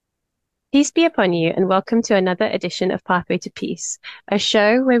Peace be upon you, and welcome to another edition of Pathway to Peace, a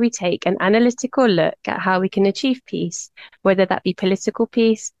show where we take an analytical look at how we can achieve peace, whether that be political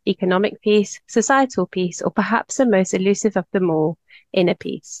peace, economic peace, societal peace, or perhaps the most elusive of them all, inner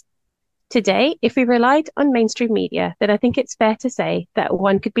peace. Today, if we relied on mainstream media, then I think it's fair to say that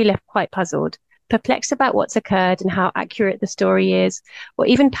one could be left quite puzzled, perplexed about what's occurred and how accurate the story is, or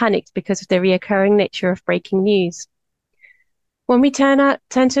even panicked because of the reoccurring nature of breaking news. When we turn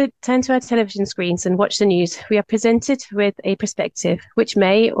to our television screens and watch the news, we are presented with a perspective which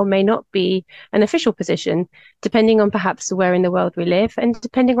may or may not be an official position, depending on perhaps where in the world we live and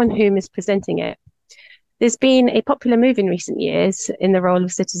depending on whom is presenting it. There's been a popular move in recent years in the role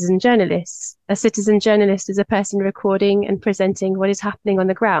of citizen journalists. A citizen journalist is a person recording and presenting what is happening on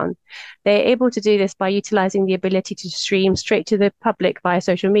the ground. They're able to do this by utilizing the ability to stream straight to the public via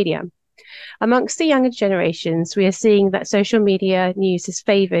social media. Amongst the younger generations, we are seeing that social media news is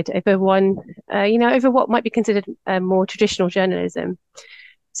favored over what might be considered more traditional journalism.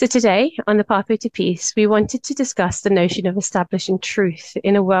 So today, on the Pathway to Peace, we wanted to discuss the notion of establishing truth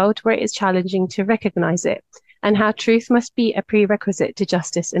in a world where it is challenging to recognize it, and how truth must be a prerequisite to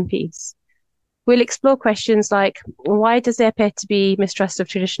justice and peace. We'll explore questions like, why does there appear to be mistrust of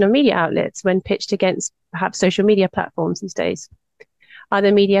traditional media outlets when pitched against perhaps social media platforms these days? Are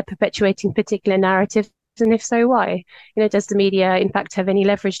the media perpetuating particular narratives? And if so, why? Does the media, in fact, have any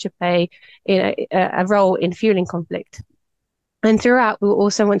leverage to play, a role in fueling conflict? And throughout, we'll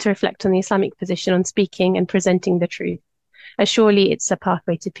also want to reflect on the Islamic position on speaking and presenting the truth, as surely it's a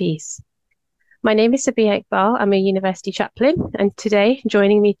pathway to peace. My name is Sabia Iqbal. I'm a university chaplain, and today,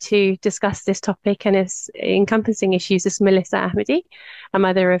 joining me to discuss this topic and its encompassing issues is Melissa Ahmadi, a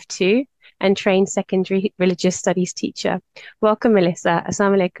mother of two and trained secondary religious studies teacher. Welcome, Melissa.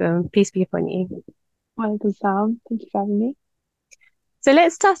 Assalamu alaikum. Peace be upon you. Walaikum salam. Thank you for having me. So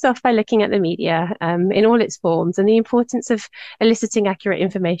let's start off by looking at the media in all its forms and the importance of eliciting accurate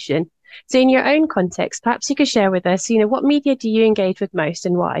information. So in your own context, perhaps you could share with us, what media do you engage with most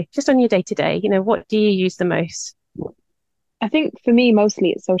and why? Just on your day to day, what do you use the most? I think for me,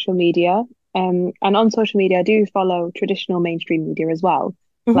 mostly it's social media. And on social media, I do follow traditional mainstream media as well,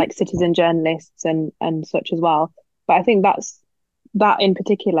 Hmm. like citizen journalists and such as well. But I think that in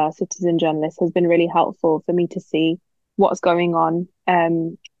particular, citizen journalists has been really helpful for me to see what's going on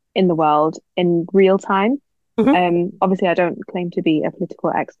in the world in real time. Hmm. Obviously, I don't claim to be a political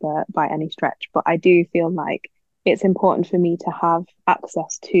expert by any stretch, but I do feel like it's important for me to have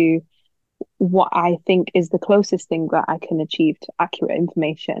access to what I think is the closest thing that I can achieve to accurate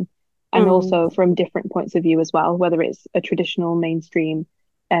information. And Mm. also from different points of view as well, whether it's a traditional mainstream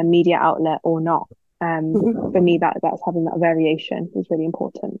media outlet or not. For me, Mhm. that's having that variation is really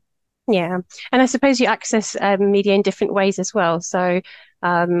important. Yeah. And I suppose you access media in different ways as well. So,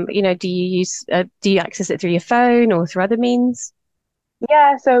 do you access it through your phone or through other means?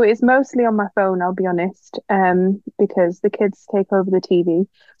 Yeah, so it's mostly on my phone, I'll be honest, because the kids take over the TV.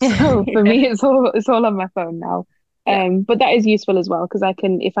 So for Yeah. me, it's all on my phone now. Yeah. But that is useful as well because I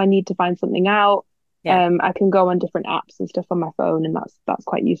can, if I need to find something out, Yeah. I can go on different apps and stuff on my phone, and that's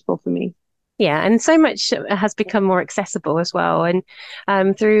quite useful for me. Yeah, and so much has become more accessible as well.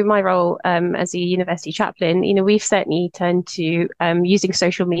 And through my role as a university chaplain, we've certainly turned to using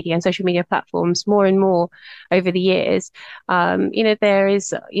social media and social media platforms more and more over the years. There is,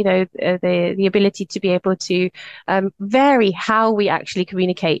 the ability to be able to vary how we actually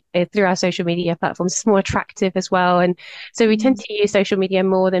communicate through our social media platforms. It's more attractive as well, and so we tend Mm. to use social media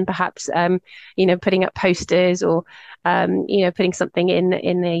more than perhaps, putting up posters or putting something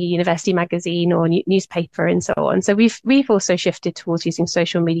in a university magazine or newspaper and so on. So we've also shifted towards using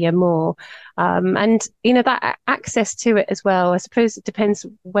social media more, and that access to it as well. I suppose it depends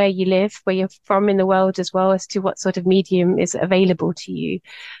where you live, where you're from in the world as well as to what sort of medium is available to you.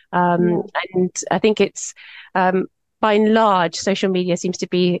 Um, Yeah. and I think it's by and large, social media seems to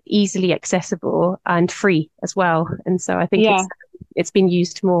be easily accessible and free as well. And so I think Yeah, it's been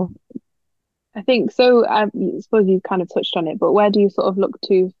used more. I think so. I suppose you kind of touched on it, but where do you sort of look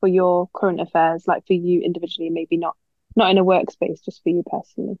to for your current affairs, like for you individually, maybe not in a workspace, just for you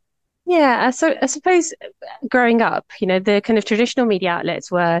personally? Yeah, so I suppose growing up, the kind of traditional media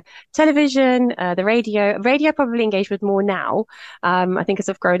outlets were television, the radio. Radio probably engaged with more now. I think as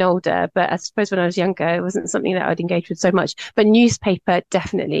I've grown older, but I suppose when I was younger, it wasn't something that I'd engage with so much. But newspaper,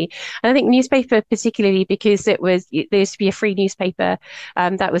 definitely. And I think newspaper, particularly because there used to be a free newspaper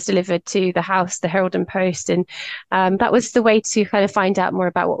that was delivered to the house, the Herald and Post. And that was the way to kind of find out more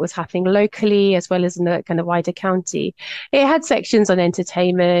about what was happening locally as well as in the kind of wider county. It had sections on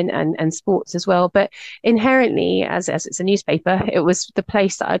entertainment and sports as well. But inherently, as it's a newspaper, it was the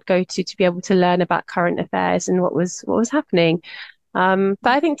place that I'd go to be able to learn about current affairs and what was happening. But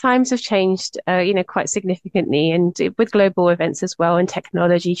I think times have changed, quite significantly, and with global events as well, and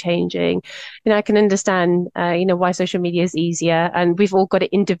technology changing, I can understand, why social media is easier, and we've all got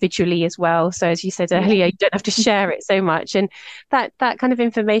it individually as well. So as you said Yeah. earlier, you don't have to share it so much, and that kind of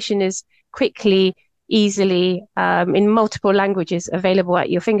information is quickly, easily, in multiple languages available at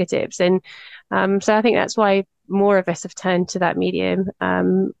your fingertips, and so I think that's why more of us have turned to that medium.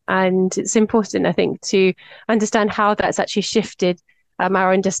 And it's important, I think, to understand how that's actually shifted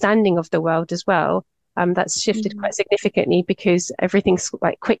our understanding of the world as well. That's shifted Mm. quite significantly because everything's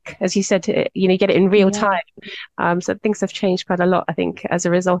like quick, as you said, you get it in real Yeah. time. So things have changed quite a lot, I think, as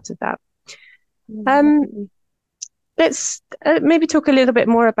a result of that. Yeah, Um, definitely. let's maybe talk a little bit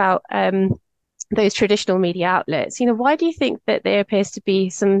more about those traditional media outlets. Why do you think that there appears to be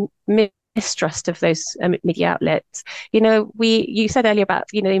some mistrust of those media outlets? You said earlier about,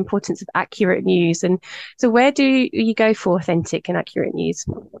 the importance of accurate news. And so where do you go for authentic and accurate news?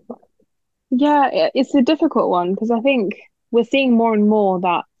 Yeah, it's a difficult one because I think we're seeing more and more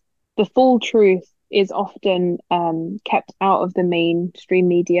that the full truth is often kept out of the mainstream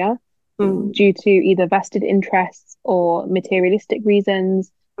media Mm, due to either vested interests or materialistic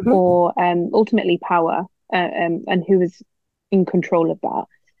reasons mhm, or ultimately power and who is in control of that.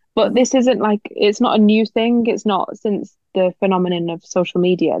 But mhm, this isn't like it's not a new thing. It's not since the phenomenon of social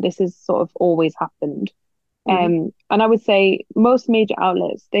media. This has sort of always happened. mhm, And I would say most major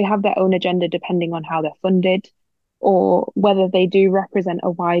outlets, they have their own agenda depending on how they're funded or whether they do represent a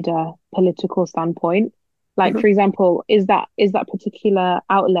wider political standpoint. Like, mhm, for example, is that particular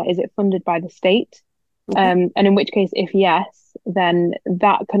outlet, is it funded by the state? mhm, And in which case, if yes, then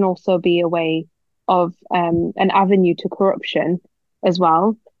that can also be a way of an avenue to corruption as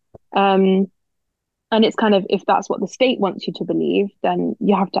well. Um, and it's kind of if that's what the state wants you to believe, then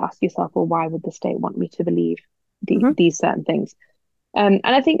you have to ask yourself, well, why would the state want me to believe mhm, these certain things? And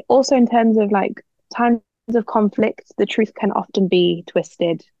I think also in terms of like times of conflict, the truth can often be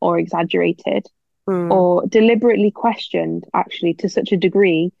twisted or exaggerated mm. or deliberately questioned, actually, to such a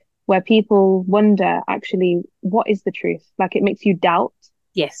degree where people wonder, actually, what is the truth? Like it makes you doubt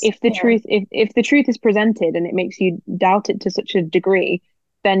Yes. if the truth, if the truth is presented and it makes you doubt it to such a degree,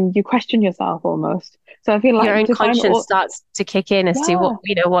 then you question yourself almost. So I feel Your like own to find conscience all, starts to kick in as to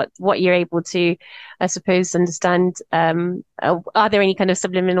yeah, what you're able to, I suppose, understand. Are there any kind of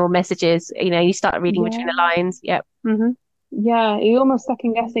subliminal messages? You start reading between the yeah. lines. Yep. Hmm. Yeah, you're almost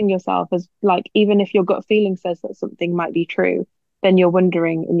second guessing yourself as like even if your gut feeling says that something might be true, then you're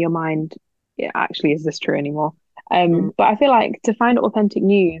wondering in your mind, yeah, actually, is this true anymore? But I feel like to find authentic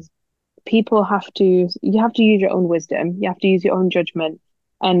news, people have to you have to use your own wisdom, you have to use your own judgment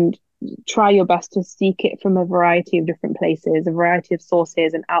and try your best to seek it from a variety of different places, a variety of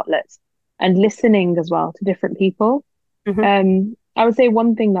sources and outlets, and listening as well to different people. Hmm. I would say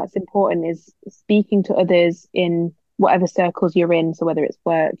one thing that's important is speaking to others in whatever circles you're in. So whether it's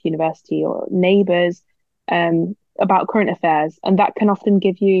work, university, or neighbors, about current affairs, and that can often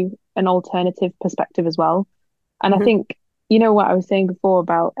give you an alternative perspective as well. And I Hmm. think, you know what I was saying before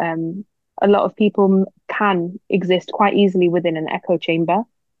about a lot of people can exist quite easily within an echo chamber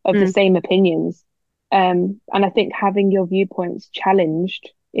of the Mm. same opinions. And I think having your viewpoints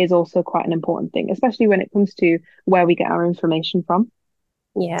challenged is also quite an important thing, especially when it comes to where we get our information from.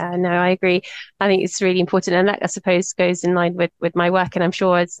 Yeah, no, I agree. I think it's really important, and that I suppose goes in line with my work, and I'm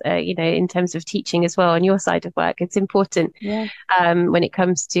sure as in terms of teaching as well on your side of work, it's important Yeah. when it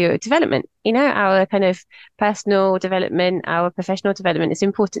comes to development. Our kind of personal development, our professional development. It's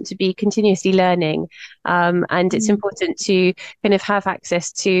important to be continuously learning, and it's Mm. important to kind of have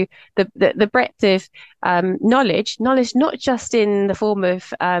access to the breadth of knowledge, not just in the form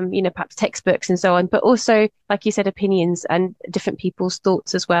of perhaps textbooks and so on, but also, like you said, opinions and different people's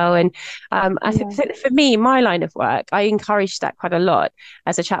thoughts as well. And I think Yeah. for me, my line of work, I encourage that quite a lot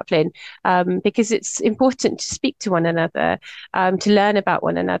as a chaplain, because it's important to speak to one another, to learn about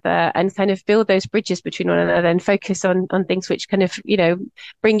one another, and kind of build those bridges between one another, and focus on things which kind of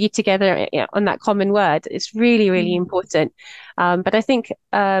bring you together on that common word. It's really, really Mm. important. But I think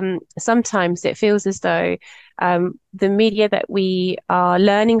sometimes it feels as though the media that we are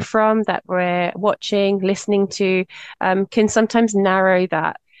learning from, that we're watching, listening to, can sometimes narrow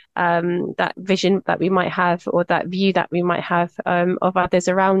that vision that we might have, or that view that we might have of others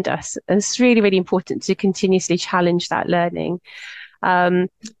around us. And it's really, really important to continuously challenge that learning. Um,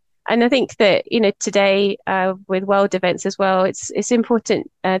 and I think that today with world events as well, it's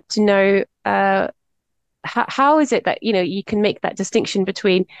important to know. how is it that, you can make that distinction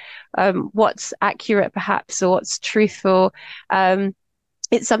between what's accurate perhaps or what's truthful?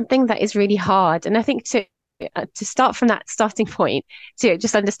 It's something that is really hard. And I think to start from that starting point, to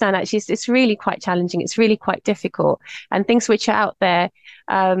just understand actually it's really quite challenging. It's really quite difficult. And things which are out there,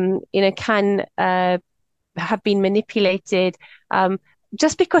 can have been manipulated.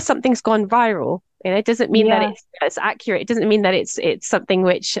 Just because something's gone viral, it doesn't mean that Yeah, it's accurate. It doesn't mean that it's something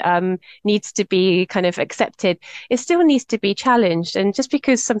which needs to be kind of accepted. It still needs to be challenged. And just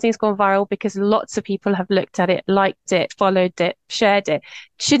because something's gone viral, because lots of people have looked at it, liked it, followed it, shared it,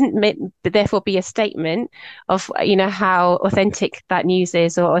 shouldn't therefore be a statement of how authentic that news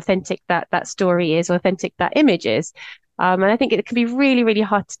is, or authentic that story is, or authentic that image is. And I think it can be really, really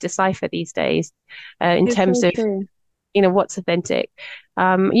hard to decipher these days in it's terms so of true. what's authentic.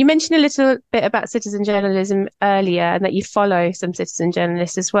 You mentioned a little bit about citizen journalism earlier, and that you follow some citizen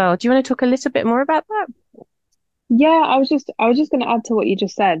journalists as well. Do you want to talk a little bit more about that? Yeah, I was just going to add to what you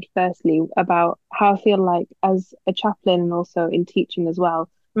just said, firstly, about how I feel like as a chaplain and also in teaching as well,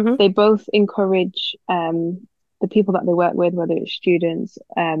 Hmm. they both encourage the people that they work with, whether it's students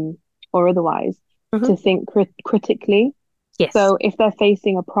or otherwise, Hmm. to think critically. Yes. So if they're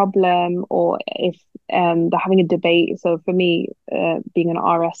facing a problem or if they're having a debate, so for me, being an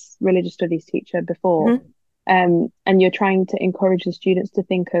RS religious studies teacher before, Hmm. and you're trying to encourage the students to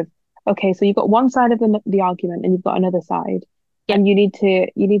think of, okay, so you've got one side of the argument and you've got another side, Yep. and you need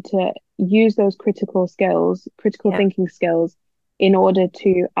to use those critical skills, critical Yeah. thinking skills, in order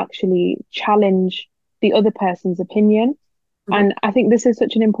to actually challenge the other person's opinion. Hmm. And I think this is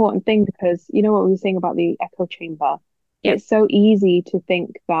such an important thing because you know what we were saying about the echo chamber. Yep. It's so easy to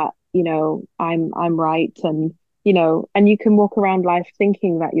think that, I'm right and you can walk around life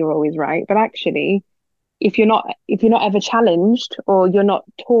thinking that you're always right, but actually if you're not ever challenged or you're not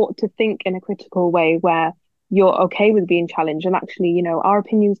taught to think in a critical way where you're okay with being challenged and actually, our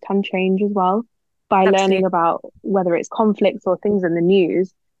opinions can change as well by learning Absolutely. about whether it's conflicts or things in the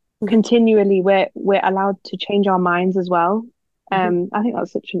news, Hmm. continually we're allowed to change our minds as well. Hmm. I think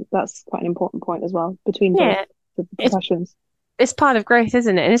that's quite an important point as well between both Yeah. the It's professions. it's part of growth,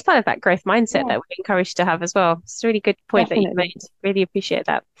 isn't it? And it's part of that growth mindset Yeah, that we're encouraged to have as well. It's a really good point that you've definitely. made. Really appreciate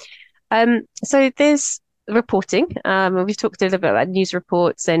that. So there's reporting. We've talked a little bit about news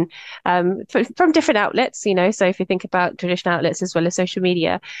reports and from different outlets, So if you think about traditional outlets as well as social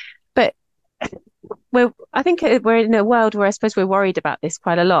media, but I think we're in a world where I suppose we're worried about this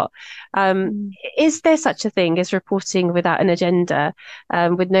quite a lot. Um, Mm. is there such a thing as reporting without an agenda,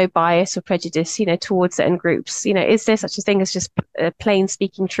 with no bias or prejudice, towards certain groups? Is there such a thing as just plain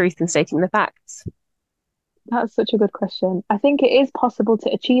speaking truth and stating the facts? That's such a good question. I think it is possible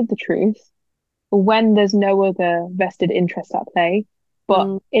to achieve the truth when there's no other vested interest at play. But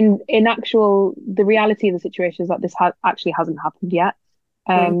Mm, the reality of the situation is that this actually hasn't happened yet.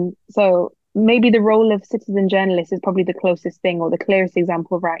 mm, So maybe the role of citizen journalist is probably the closest thing or the clearest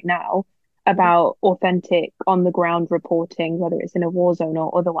example right now about authentic on the ground reporting, whether it's in a war zone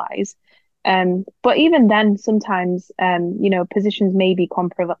or otherwise. But even then, sometimes positions may be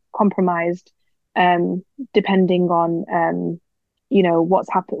compromised, um, depending on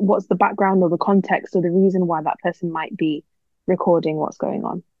what's happened, what's the background or the context or the reason why that person might be recording what's going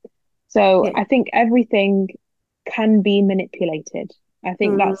on. So yeah. I think everything can be manipulated. I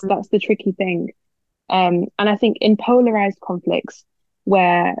think that's Mm, that's the tricky thing. And I think in polarized conflicts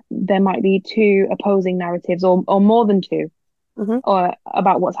where there might be two opposing narratives or more than two mhm. or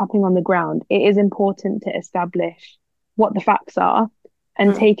about what's happening on the ground, it is important to establish what the facts are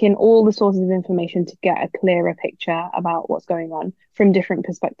and Mm. take in all the sources of information to get a clearer picture about what's going on from different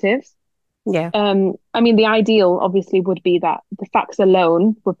perspectives. Yeah. I mean, the ideal obviously would be that the facts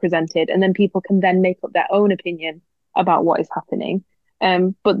alone were presented, and then people can then make up their own opinion about what is happening.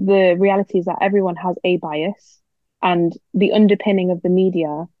 But the reality is that everyone has a bias, and the underpinning of the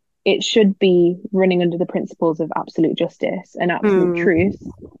media, it should be running under the principles of absolute justice and absolute Mm, truth,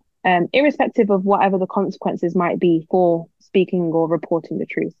 irrespective of whatever the consequences might be for speaking or reporting the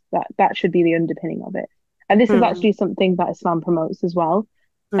truth. That should be the underpinning of it. And this is mm, actually something that Islam promotes as well.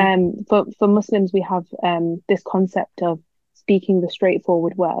 mm. For Muslims, we have this concept of speaking the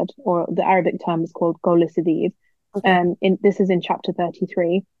straightforward word, or the Arabic term is called qawl sadid. Okay. This is in chapter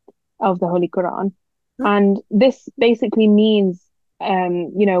 33 of the Holy Quran, Mm. and this basically means,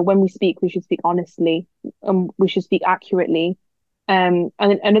 when we speak, we should speak honestly, we should speak accurately. And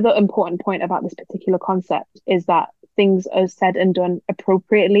another important point about this particular concept is that things are said and done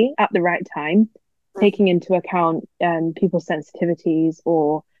appropriately at the right time, Mm. taking into account people's sensitivities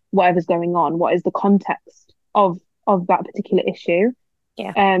or whatever's going on, what is the context of that particular issue.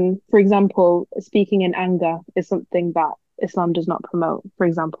 Yeah. For example, speaking in anger is something that Islam does not promote, for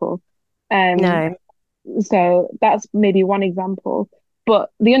example. Um, No. so that's maybe one example,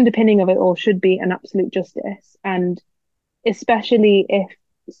 but the underpinning of it all should be an absolute justice. And especially if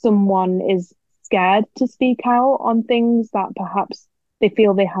someone is scared to speak out on things that perhaps they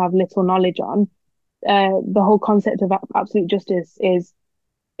feel they have little knowledge on, the whole concept of absolute justice is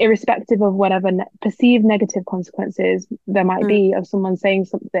irrespective of whatever perceived negative consequences there might Mm. be of someone saying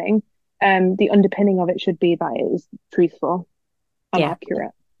something, the underpinning of it should be that it is truthful and Yeah.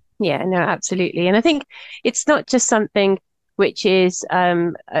 accurate. Yeah, no, absolutely. And I think it's not just something which is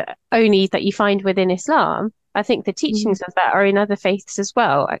only that you find within Islam. I think the Mhm. teachings of that are in other faiths as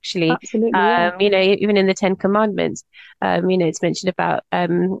well, actually. Absolutely, yeah. Even in the Ten Commandments, it's mentioned about,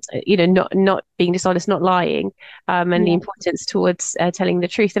 not being dishonest, not lying, and the Yeah. importance towards telling the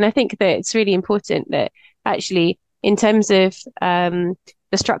truth. And I think that it's really important that actually, in terms of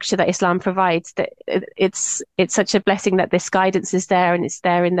the structure that Islam provides, that it's such a blessing that this guidance is there and it's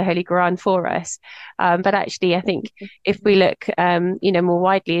there in the Holy Quran for us. But actually, I think if we look, more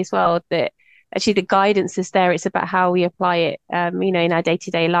widely as well, that actually the guidance is there. It's about how we apply it, in our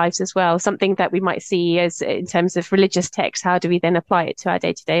day-to-day lives as well. Something that we might see as in terms of religious text, how do we then apply it to our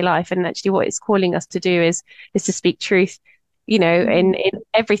day-to-day life? And actually, what it's calling us to do is to speak truth. Mhm. In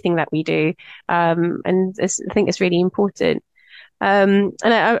everything that we do, and I think it's really important. And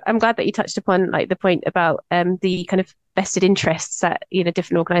I'm glad that you touched upon like the point about the kind of vested interests that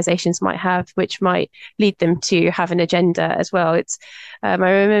different organizations might have, which might lead them to have an agenda as well. I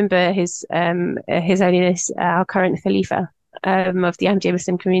remember His Holiness, our current Khalifa of the Ahmadiyya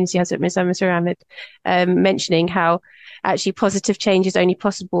Muslim community, Hazrat Mirza Masroor Ahmad, mentioning how actually positive change is only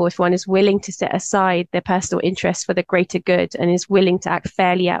possible if one is willing to set aside their personal interests for the greater good and is willing to act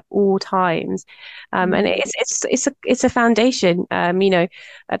fairly at all times. And Mm. it's a foundation,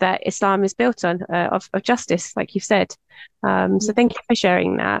 that Islam is built on, of justice, like you've said. So Yeah. thank you for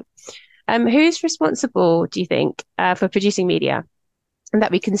sharing that. Who's responsible, do you think, for producing media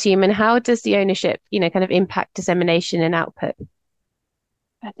that we consume, and how does the ownership, kind of impact dissemination and output?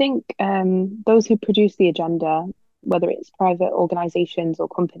 I think those who produce the agenda, whether it's private organizations or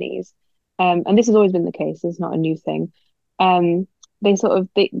companies, and this has always been the case, it's not a new thing, um,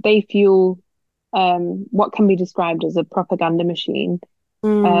 they fuel what can be described as a propaganda machine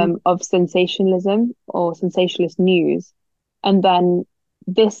Mm, of sensationalism or sensationalist news. And then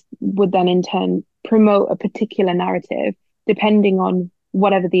this would then in turn promote a particular narrative depending on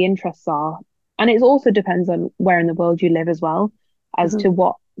whatever the interests are. And it also depends on where in the world you live as well, as mhm, to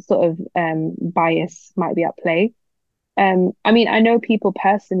what sort of bias might be at play. I mean, I know people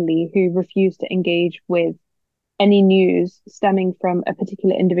personally who refuse to engage with any news stemming from a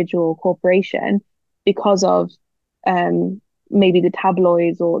particular individual or corporation because of um, maybe the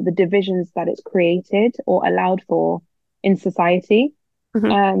tabloids or the divisions that it's created or allowed for in society,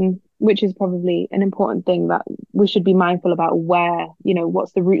 mhm, which is probably an important thing that we should be mindful about where,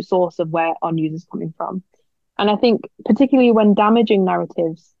 what's the root source of where our news is coming from. And I think particularly when damaging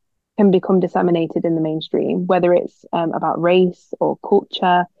narratives can become disseminated in the mainstream, whether it's about race or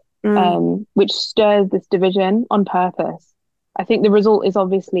culture, mm, which stirs this division on purpose, I think the result is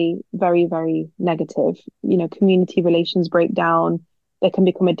obviously very, very negative. Community relations break down. There can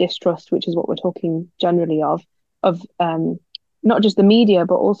become a distrust, which is what we're talking generally of not just the media,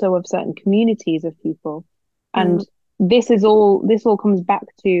 but also of certain communities of people. mm, And this all comes back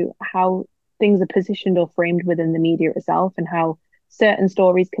to how things are positioned or framed within the media itself and how certain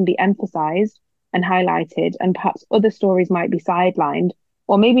stories can be emphasized and highlighted, and perhaps other stories might be sidelined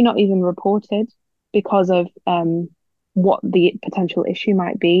or maybe not even reported because of what the potential issue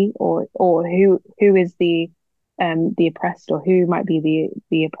might be, or who is the oppressed, or who might be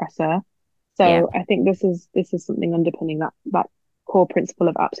the oppressor. yeah. So I think this is something underpinning that core principle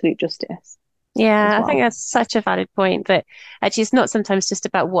of absolute justice as Yeah, I think well. that's such a valid point that actually it's not sometimes just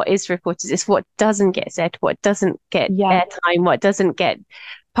about what is reported, it's what doesn't get said, what doesn't get Yeah. airtime, what doesn't get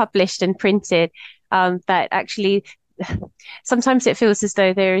published and printed. That actually sometimes it feels as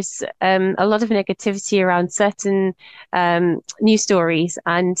though there's a lot of negativity around certain news stories,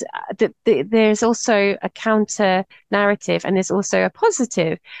 and there's also a counter narrative, and there's also a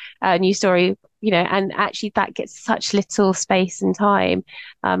positive news story. And actually that gets such little space and time.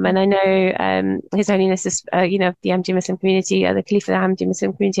 And I know His Holiness is, the Ahmadiyya Muslim community, the Caliph of the Ahmadiyya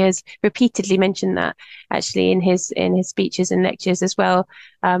Muslim community, has repeatedly mentioned that actually in his speeches and lectures as well,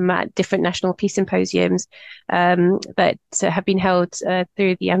 at different national peace symposiums that have been held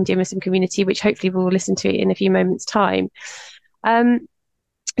through the Ahmadiyya Muslim community, which hopefully we'll listen to in a few moments' time. Um,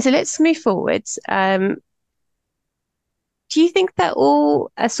 so let's move forward. do you think that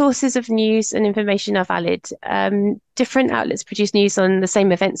all sources of news and information are valid? Different outlets produce news on the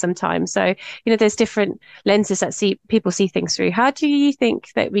same event sometimes. So, there's different lenses that people see things through. How do you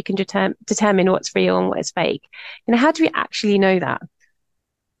think that we can determine what's real and what is fake? How do we actually know that?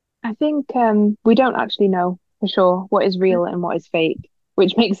 I think we don't actually know for sure what is real and what is fake,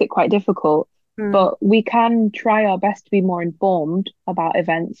 which makes it quite difficult. Mm. But we can try our best to be more informed about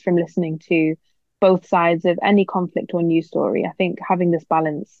events from listening to both sides of any conflict or news story. I think having this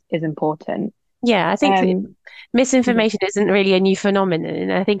balance is important. Yeah, I think that Um, yeah, misinformation isn't really a new phenomenon,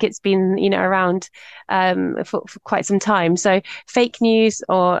 and I think it's been, around for quite some time. So fake news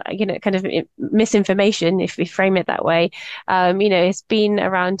or, kind of misinformation, if we frame it that way, it's been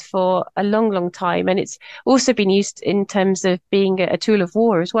around for a long, long time, and it's also been used in terms of being a tool of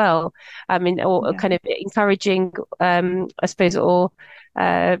war as well. I mean, or yeah, kind of encouraging, I suppose, or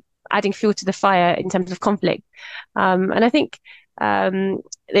uh, adding fuel to the fire in terms of conflict. And I think.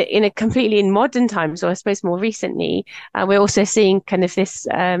 In a completely in modern times, or I suppose more recently, we're also seeing kind of this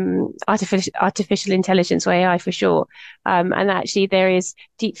artificial intelligence or AI for sure. And actually, there is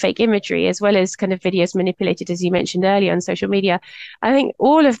deep fake imagery as well as kind of videos manipulated, as you mentioned earlier on social media. I think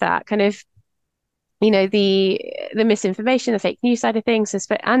all of that kind of the misinformation, the fake news side of things,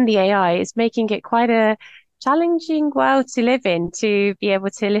 and the AI is making it quite a challenging world to live in to be able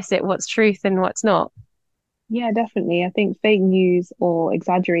to elicit what's truth and what's not. yeah, definitely. I think fake news or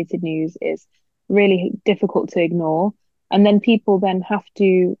exaggerated news is really difficult to ignore. And then people then have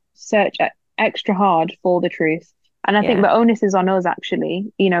to search extra hard for the truth. And I think Yeah. the onus is on us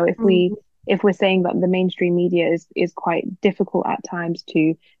actually. Mm, If we're saying that the mainstream media is quite difficult at times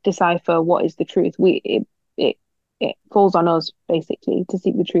to decipher what is the truth, it it falls on us basically to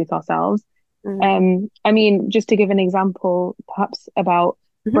seek the truth ourselves. mm, I mean, just to give an example, perhaps about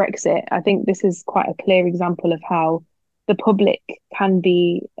mhm. Brexit, I think this is quite a clear example of how the public can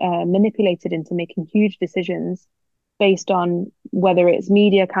be manipulated into making huge decisions based on whether it's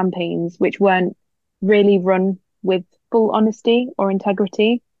media campaigns, which weren't really run with full honesty or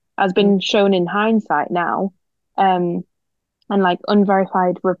integrity, has Mm. been shown in hindsight now. Um, and like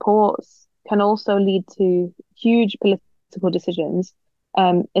unverified reports can also lead to huge political decisions.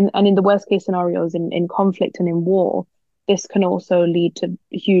 And in the worst case scenarios, in conflict and in war, this can also lead to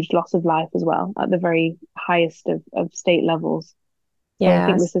huge loss of life as well at the very highest of state levels. So I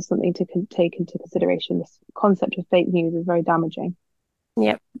think Yes. this is something to take into consideration. This concept of fake news is very damaging.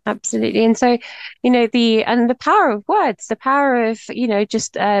 Yep, absolutely. And so, the power of words, the power of,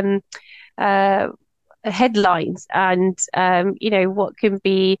 just uh headlines and what can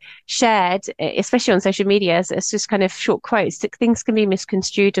be shared, especially on social media as just kind of short quotes, that things can be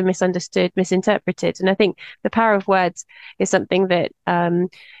misconstrued and misunderstood, misinterpreted. And I think the power of words is something that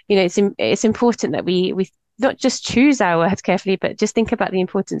it's important that we not just choose our words carefully, but just think about the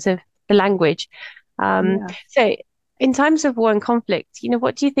importance of the language. Yeah. So in times of war and conflict,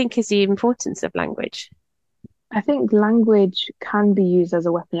 what do you think is the importance of language? I think language can be used as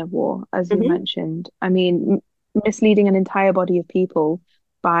a weapon of war, as you Hmm. mentioned. I mean, misleading an entire body of people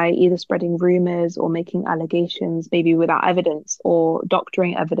by either spreading rumors or making allegations, maybe without evidence, or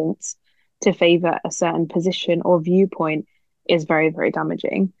doctoring evidence to favor a certain position or viewpoint is very, very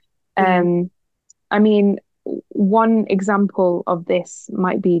damaging. Mm. Um, I mean, one example of this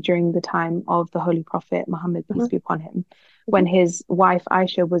might be during the time of the Holy Prophet Muhammad, peace Hmm. be upon him, when Hmm. his wife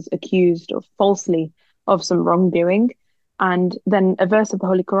Aisha was accused of falsely of some wrongdoing. And then a verse of the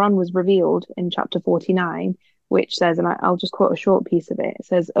Holy Quran was revealed in chapter 49, which says, and I'll just quote a short piece of it. It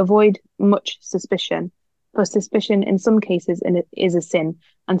says, avoid much suspicion, for suspicion in some cases is a sin,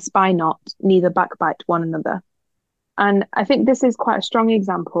 and spy not, neither backbite one another. And I think this is quite a strong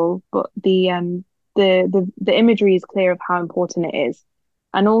example, but the imagery is clear of how important it is,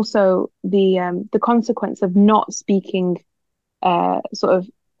 and also the consequence of not speaking sort of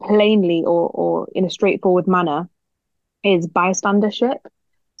plainly or in a straightforward manner is bystandership. Hmm.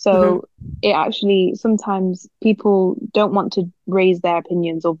 So it actually sometimes people don't want to raise their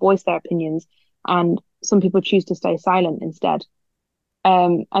opinions or voice their opinions, and some people choose to stay silent instead.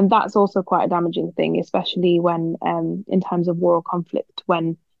 And that's also quite a damaging thing, especially when in times of war or conflict,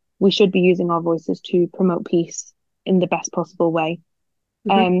 when we should be using our voices to promote peace in the best possible way.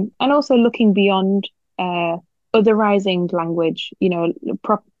 Hmm. And also looking beyond uh, otherizing language,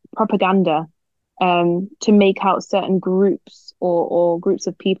 propaganda, to make out certain groups or groups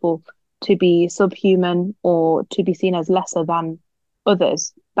of people to be subhuman or to be seen as lesser than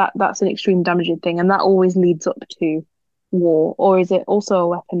others. That's an extreme damaging thing, and that always leads up to war. Or is it also a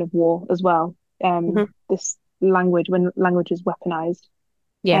weapon of war as well? Hmm. This language, when language is weaponized.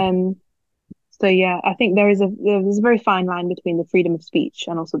 Yeah. Um, So yeah, I think there's a very fine line between the freedom of speech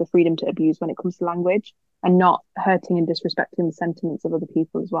and also the freedom to abuse when it comes to language and not hurting and disrespecting the sentiments of other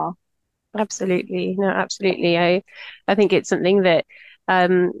people as well. Absolutely. No, absolutely. I think it's something that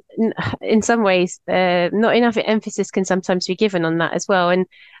in some ways not enough emphasis can sometimes be given on that as well. And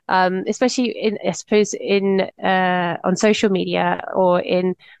especially in I suppose in on social media or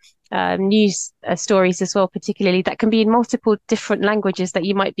in news stories as well, particularly that can be in multiple different languages that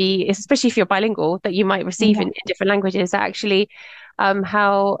you might be, especially if you're bilingual, that you might receive Yeah. in different languages. That actually,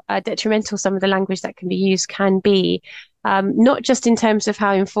 how detrimental some of the language that can be used can be. Not just in terms of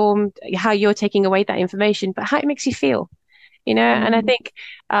how informed, how you're taking away that information, but how it makes you feel. And I Mm, think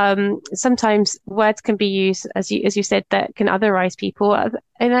sometimes words can be used, as you said, that can otherize people.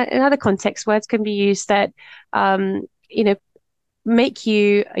 In other contexts, words can be used that you know make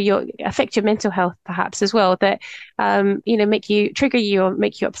you your affect your mental health perhaps as well, that make you trigger you or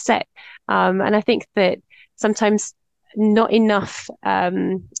make you upset, and I think that sometimes not enough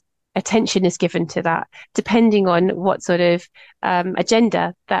attention is given to that, depending on what sort of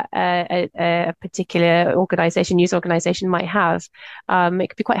agenda that a particular news organization might have. It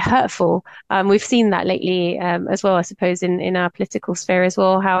could be quite hurtful. We've seen that lately as well, I suppose, in our political sphere as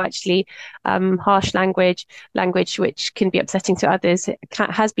well, how actually harsh language which can be upsetting to others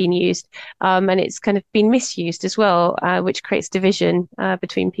has been used, and it's kind of been misused as well, which creates division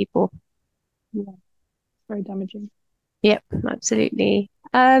between people. yeah, very damaging. Yep, absolutely.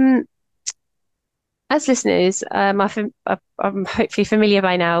 As listeners, I'm hopefully familiar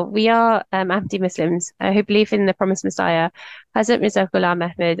by now. We are Ahmadi Muslims who believe in the promised Messiah, Hazrat Mirza Ghulam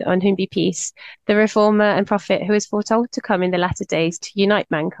Ahmad, on whom be peace, the reformer and prophet who is foretold to come in the latter days to unite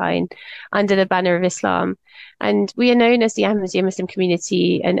mankind under the banner of Islam. And we are known as the Ahmadiyya Muslim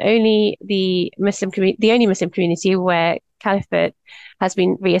community, and only the only Muslim community where caliphate has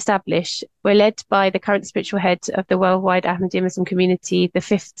been re-established. We're led by the current spiritual head of the worldwide Ahmadiyya Muslim community, the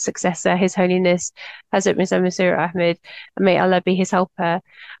fifth successor, His Holiness Hazrat Mirza Masroor Ahmed, may Allah be his helper.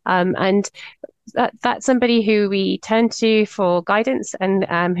 And that's somebody who we turn to for guidance,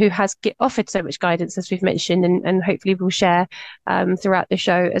 and who has offered so much guidance, as we've mentioned, and hopefully will share throughout the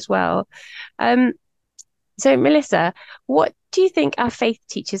show as well. Um, so, Melissa, what do you think our faith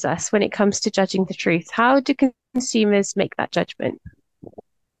teaches us when it comes to judging the truth? How do consumers make that judgment?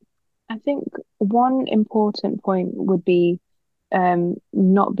 I think one important point would be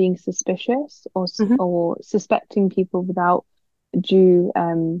not being suspicious Hmm. or suspecting people without due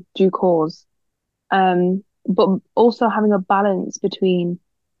cause. But also having a balance between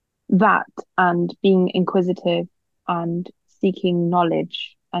that and being inquisitive and seeking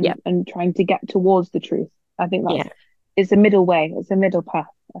knowledge Yeah, and trying to get towards the truth. I think yeah, it's a middle way, it's a middle path,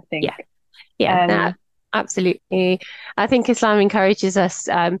 I think. yeah. Yeah, Um, absolutely. I think Islam encourages us,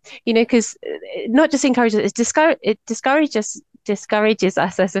 because not just encourages, it discourages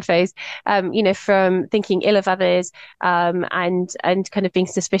us, I suppose, from thinking ill of others, and kind of being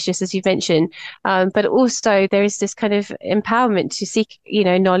suspicious, as you mentioned. But also there is this kind of empowerment to seek,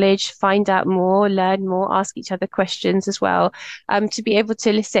 knowledge, find out more, learn more, ask each other questions as well, to be able to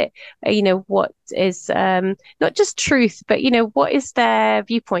elicit, what is not just truth, but what is their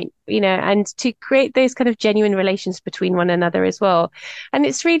viewpoint, and to create those kind of genuine relations between one another as well. And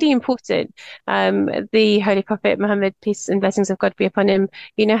it's really important. The Holy Prophet Muhammad, peace and blessings of God be upon him,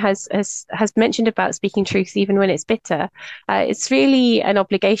 has mentioned about speaking truth even when it's bitter. It's really an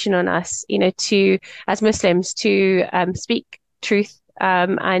obligation on us, to as Muslims to speak truth.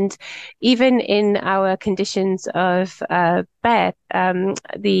 And even in our conditions of the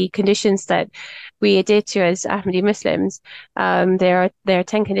conditions that we adhere to as Ahmadi Muslims, there are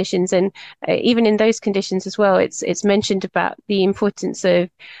 10 conditions, and even in those conditions as well, it's mentioned about the importance of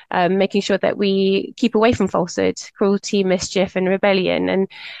making sure that we keep away from falsehood, cruelty, mischief, and rebellion, and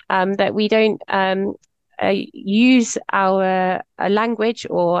that we don't use our language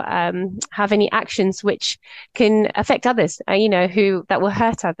or have any actions which can affect others, who that will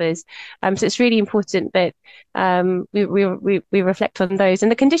hurt others. So it's really important that we reflect on those.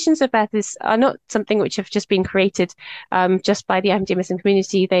 And the conditions of birth are not something which have just been created just by the Ahmadiyya Muslim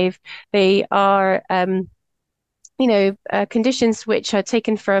community. They are conditions which are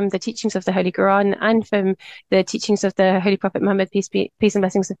taken from the teachings of the Holy Quran and from the teachings of the Holy Prophet Muhammad, peace and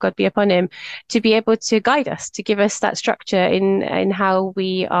blessings of God be upon him, to be able to guide us, to give us that structure in how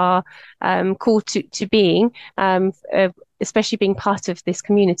we are called to being, especially being part of this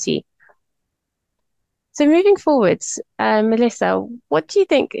community. So moving forwards, Melissa, what do you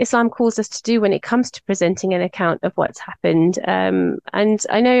think Islam calls us to do when it comes to presenting an account of what's happened? And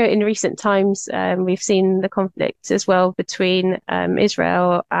I know in recent times we've seen the conflict as well between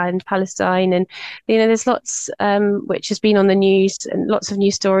Israel and Palestine, and there's lots which has been on the news and lots of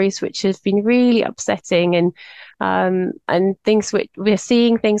news stories which have been really upsetting, and things which we're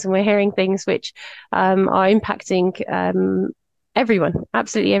seeing things and we're hearing things which are impacting everyone,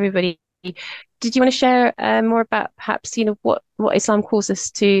 absolutely everybody. Did you want to share more about perhaps, what Islam calls us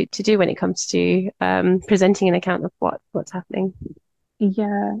to do when it comes to presenting an account of what's happening?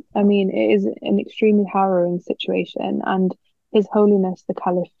 Yeah, I mean, it is an extremely harrowing situation, and His Holiness the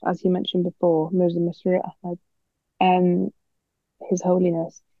Caliph, as you mentioned before, Mirza Masroor Ahmad, um, His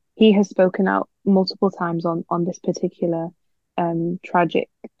Holiness, he has spoken out multiple times on this particular tragic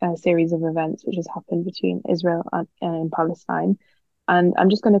series of events which has happened between Israel and Palestine. And I'm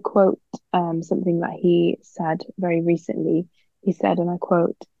just going to quote something that he said very recently. He said, and I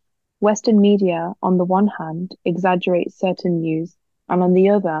quote, Western media, on the one hand, exaggerates certain news, and on the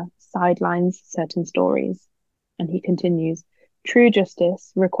other, sidelines certain stories. And he continues, true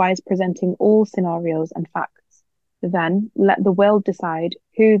justice requires presenting all scenarios and facts. Then let the world decide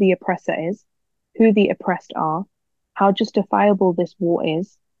who the oppressor is, who the oppressed are, how justifiable this war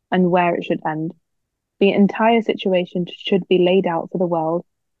is, and where it should end. The entire situation should be laid out for the world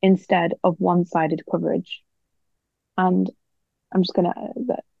instead of one-sided coverage. And I'm just going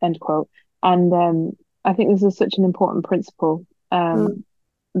to end quote. And I think this is such an important principle Mm,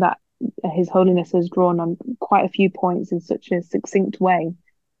 that His Holiness has drawn on quite a few points in such a succinct way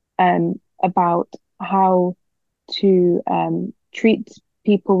about how to treat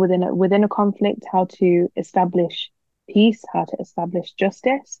people within a conflict, how to establish peace, how to establish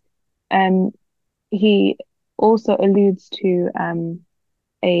justice. Um, he also alludes to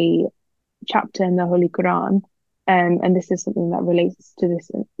a chapter in the Holy Quran, and this is something that relates to this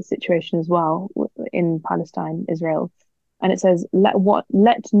situation as well in Palestine, Israel. And it says, let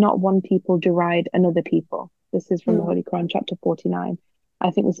not one people deride another people. This is from the mm. Holy Quran, chapter 49.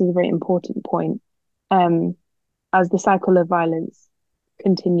 I think this is a very important point. Um, as the cycle of violence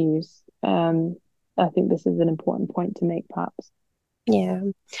continues, I think this is an important point to make, perhaps. Yeah.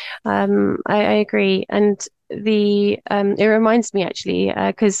 I agree, and the it reminds me actually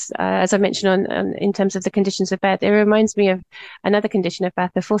because as I mentioned on in terms of the conditions of birth, it reminds me of another condition of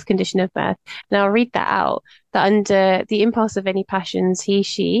birth, the fourth condition of birth. Now I'll read that out. That under the impulse of any passions,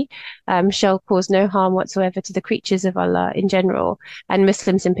 she shall cause no harm whatsoever to the creatures of Allah in general, and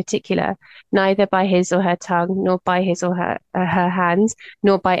Muslims in particular, neither by his or her tongue, nor by his or her hands,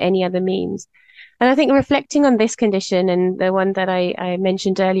 nor by any other means. And I think reflecting on this condition and the one that I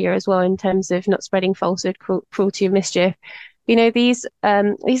mentioned earlier as well, in terms of not spreading falsehood, cruelty, and mischief, these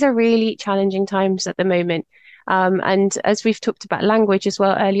are really challenging times at the moment. And as we've talked about language as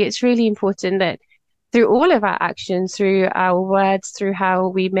well earlier, it's really important that through all of our actions, through our words, through how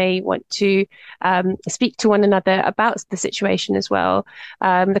we may want to speak to one another about the situation as well,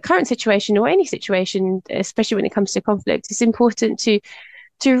 the current situation or any situation, especially when it comes to conflict, it's important to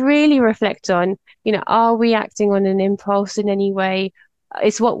really reflect on, are we acting on an impulse in any way?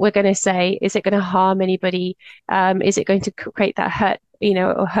 Is what we're going to say, is it going to harm anybody? Is it going to create that hurt,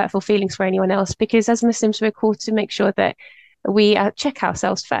 or hurtful feelings for anyone else? Because as Muslims, we're called to make sure that we check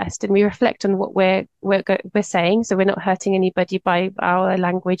ourselves first and we reflect on what we're saying, so we're not hurting anybody by our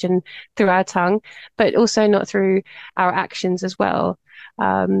language and through our tongue, but also not through our actions as well.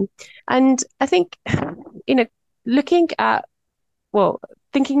 Um, and I think, you know, looking at well,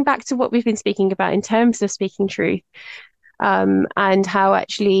 thinking back to what we've been speaking about in terms of speaking truth, and how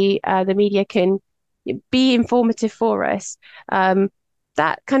actually the media can be informative for us,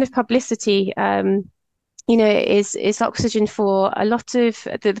 that kind of publicity, is oxygen for a lot of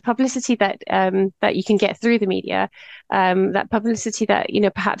the publicity that you can get through the media, that publicity that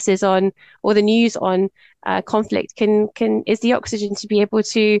perhaps is on or the news on conflict can is the oxygen to be able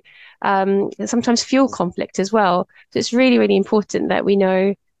to sometimes fuel conflict as well. So it's really really important that we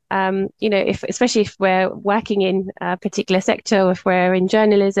know. If especially if we're working in a particular sector, or if we're in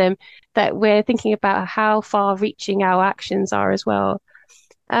journalism, that we're thinking about how far-reaching our actions are as well.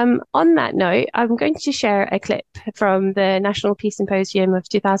 On that note, I'm going to share a clip from the National Peace Symposium of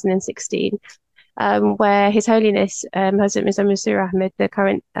 2016, where His Holiness Hazrat Mirza Masroor Ahmad, the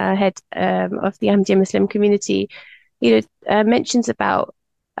current head of the Ahmadiyya Muslim community, mentions about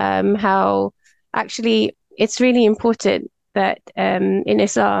how actually it's really important that in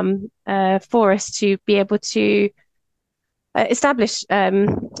Islam for us to be able to establish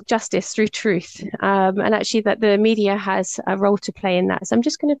justice through truth, and actually that the media has a role to play in that. So I'm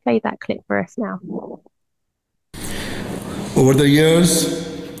just going to play that clip for us now. Over the years,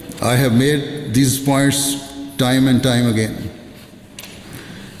 I have made these points time and time again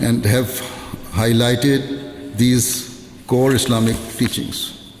and have highlighted these core Islamic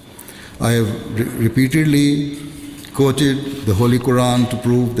teachings. I have repeatedly quoted the Holy Quran to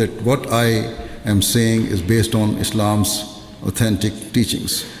prove that what I am saying is based on Islam's authentic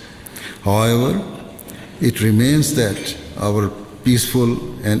teachings. However, it remains that our peaceful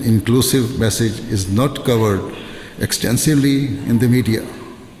and inclusive message is not covered extensively in the media.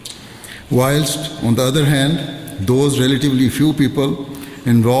 Whilst, on the other hand, those relatively few people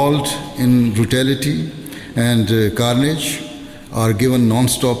involved in brutality and carnage are given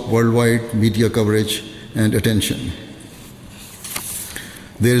non-stop worldwide media coverage and attention.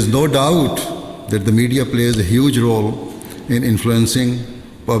 There is no doubt that the media plays a huge role in influencing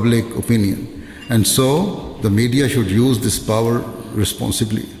public opinion, and so the media should use this power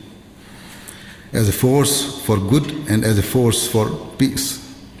responsibly, as a force for good and as a force for peace.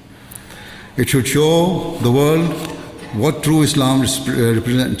 It should show the world what true Islam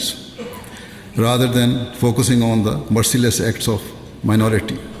represents, rather than focusing on the merciless acts of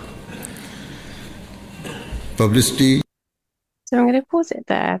minority. Publicity. So I'm going to pause it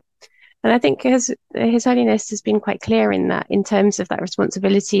there. And I think His Holiness has been quite clear in that, in terms of that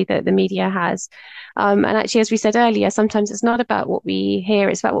responsibility that the media has. And actually, as we said earlier, sometimes it's not about what we hear,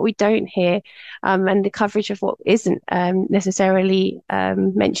 it's about what we don't hear, and the coverage of what isn't necessarily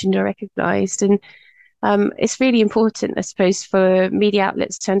mentioned or recognised. And it's really important, I suppose, for media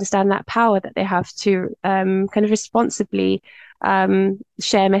outlets to understand that power that they have to kind of responsibly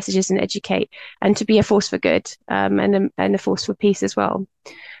share messages and educate, and to be a force for good, and a force for peace as well.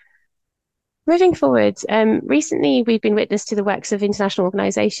 Moving forward, recently we've been witness to the works of international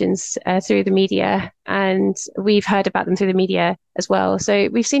organisations through the media, and we've heard about them through the media as well. So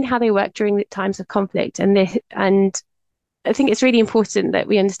we've seen how they work during the times of conflict, and I think it's really important that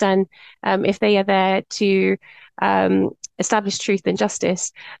we understand if they are there to establish truth and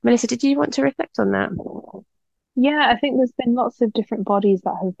justice. Melissa, did you want to reflect on that? Yeah, I think there's been lots of different bodies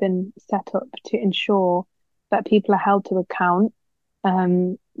that have been set up to ensure that people are held to account.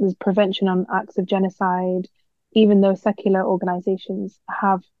 There's prevention on acts of genocide, even though secular organizations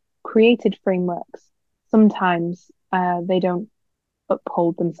have created frameworks. Sometimes they don't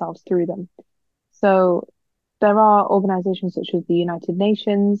uphold themselves through them. So there are organizations such as the United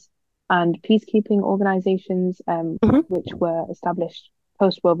Nations and peacekeeping organizations, which were established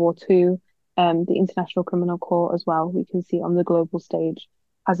post World War II. The International Criminal Court as well, we can see on the global stage,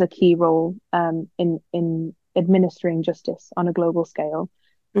 has a key role in administering justice on a global scale.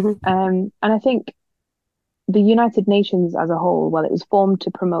 And I think the United Nations as a whole, well, it was formed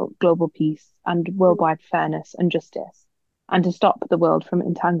to promote global peace and worldwide fairness and justice, and to stop the world from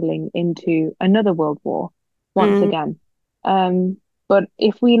entangling into another world war once again. But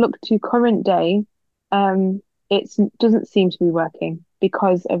if we look to current day, it doesn't seem to be working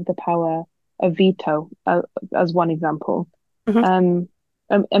because of the power of veto, as one example.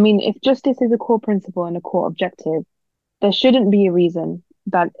 I mean, if justice is a core principle and a core objective, there shouldn't be a reason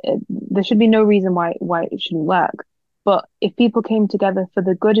that there should be no reason why it shouldn't work. But if people came together for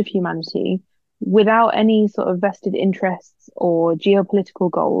the good of humanity without any sort of vested interests or geopolitical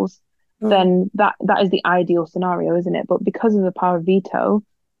goals, then that is the ideal scenario, isn't it? But because of the power of veto,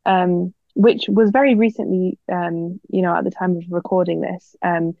 which was very recently, at the time of recording this,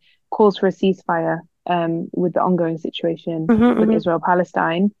 calls for a ceasefire with the ongoing situation with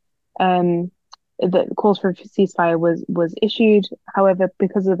Israel-Palestine. The calls for a ceasefire was issued. However,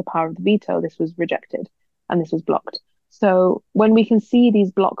 because of the power of the veto, this was rejected and this was blocked. So when we can see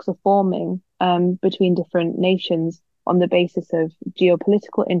these blocks are forming between different nations on the basis of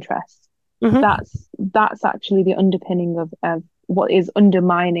geopolitical interests, that's actually the underpinning of what is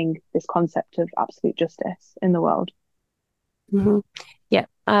undermining this concept of absolute justice in the world. Yeah,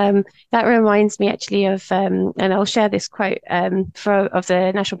 that reminds me actually of, and I'll share this quote of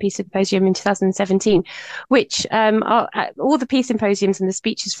the National Peace Symposium in 2017, which are all the peace symposiums and the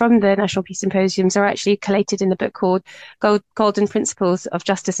speeches from the National Peace Symposiums are actually collated in a book called Golden Principles of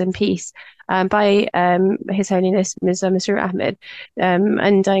Justice and Peace by His Holiness Mirza Masroor Ahmad,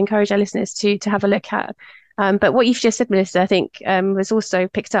 and I encourage our listeners to have a look at. But what you've just said, Melissa, I think was also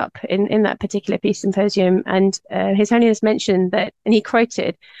picked up in that particular peace symposium. And His Holiness mentioned that, and he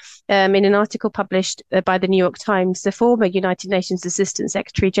quoted in an article published by the New York Times, the former United Nations Assistant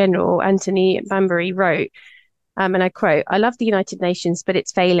Secretary General, Anthony Banbury, wrote, and I quote, "I love the United Nations, but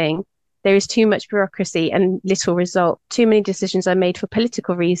it's failing. there is too much bureaucracy and little result. Too many decisions are made for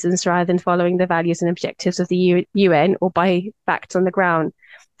political reasons rather than following the values and objectives of the UN or by facts on the ground.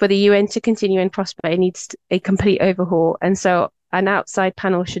 For the UN to continue and prosper, it needs a complete overhaul. And so an outside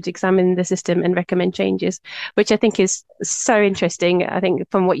panel should examine the system and recommend changes, which I think is so interesting. I think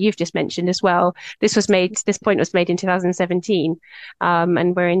from what you've just mentioned as well, this point was made in 2017,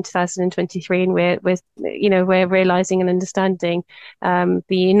 and we're in 2023, and we're realizing and understanding the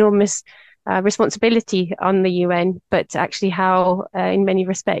enormous responsibility on the UN, but actually how, in many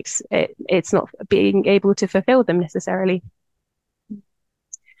respects, it's not being able to fulfill them necessarily.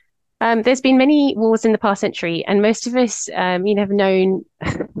 There's been many wars in the past century, and most of us, have known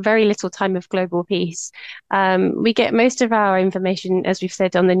very little time of global peace. We get most of our information, as we've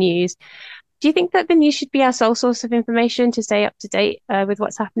said, on the news. Do you think that the news should be our sole source of information to stay up to date with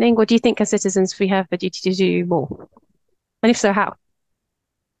what's happening, or do you think as citizens we have a duty to do more? And if so, how?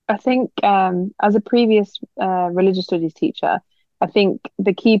 I think as a previous religious studies teacher, I think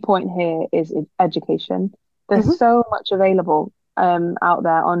the key point here is education. There's so much available out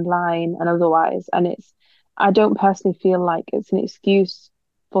there online and otherwise, and I don't personally feel like it's an excuse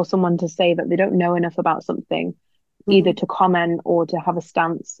for someone to say that they don't know enough about something, either to comment or to have a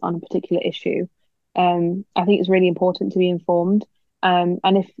stance on a particular issue. I think it's really important to be informed. And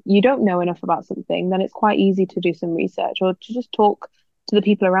if you don't know enough about something, then it's quite easy to do some research or to just talk to the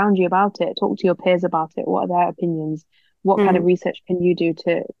people around you about it, talk to your peers about it. What are their opinions? What kind of research can you do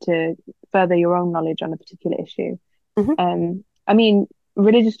to further your own knowledge on a particular issue? I mean,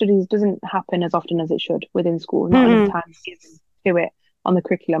 religious studies doesn't happen as often as it should within school. Not enough time is given to it on the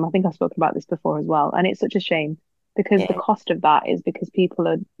curriculum. I think I've spoken about this before as well. And it's such a shame because the cost of that is because people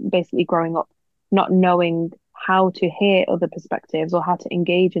are basically growing up not knowing how to hear other perspectives or how to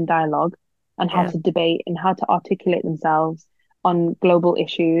engage in dialogue and how to debate and how to articulate themselves on global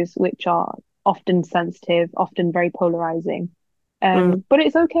issues, which are often sensitive, often very polarizing. But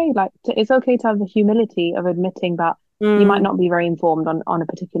it's okay, it's okay to have the humility of admitting that you might not be very informed on a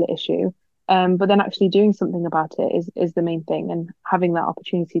particular issue. But then actually doing something about it is the main thing, and having that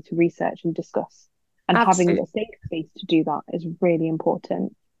opportunity to research and discuss and having the safe space to do that is really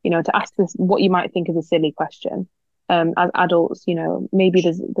important. To ask this what you might think is a silly question. As adults, maybe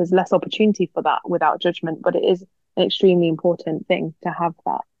there's less opportunity for that without judgment, but it is an extremely important thing to have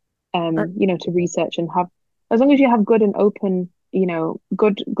that, to research and have, as long as you have good and open,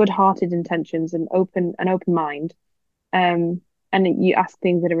 good-hearted intentions and an open mind, and you ask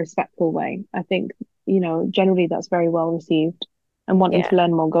things in a respectful way. I think, generally that's very well received, and wanting to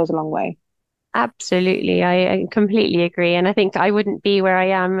learn more goes a long way. Absolutely. I completely agree. And I think I wouldn't be where I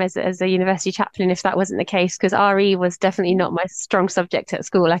am as a university chaplain if that wasn't the case, because RE was definitely not my strong subject at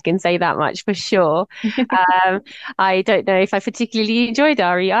school. I can say that much for sure. I don't know if I particularly enjoyed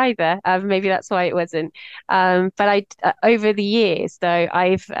RE either. Maybe that's why it wasn't. But over the years, though,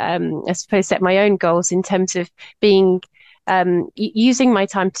 I've, I suppose, set my own goals in terms of being using my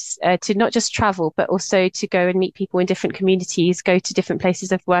time to not just travel, but also to go and meet people in different communities, go to different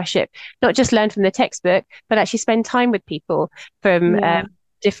places of worship, not just learn from the textbook, but actually spend time with people from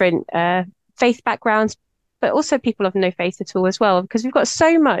different faith backgrounds, but also people of no faith at all as well, because we've got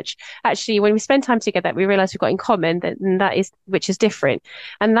so much. Actually, when we spend time together, we realize we've got in common which is different.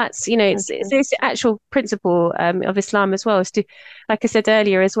 And that's, it's the actual principle of Islam as well, is to, like I said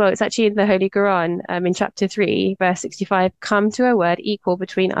earlier as well, it's actually in the Holy Quran, in chapter 3, verse 65, come to a word equal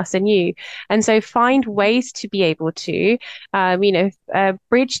between us and you. And so find ways to be able to,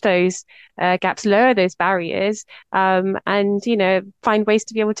 bridge those gaps, lower those barriers, and find ways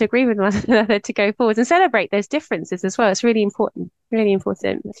to be able to agree with one another to go forward and celebrate those differences as well. It's really important, really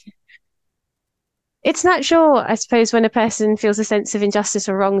important. It's natural, I suppose, when a person feels a sense of injustice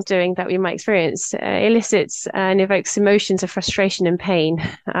or wrongdoing that we might experience, elicits and evokes emotions of frustration and pain.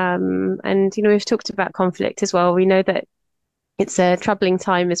 And we've talked about conflict as well. We know that it's a troubling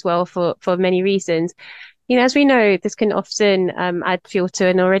time as well for many reasons. As we know, this can often add fuel to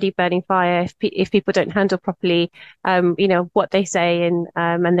an already burning fire if people don't handle properly, what they say and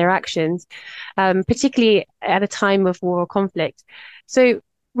their actions, particularly at a time of war or conflict. So,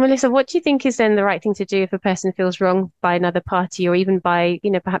 Melissa, what do you think is then the right thing to do if a person feels wronged by another party, or even by,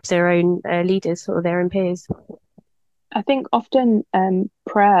 perhaps their own leaders or their own peers? I think often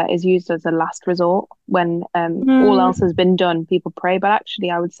prayer is used as a last resort when all else has been done. People pray, but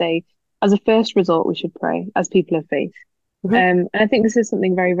actually, I would say, as a first resort, we should pray as people of faith. And I think this is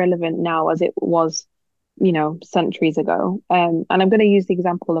something very relevant now as it was, centuries ago. And I'm going to use the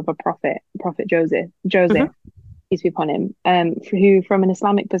example of a Prophet Joseph, peace be upon him, who, from an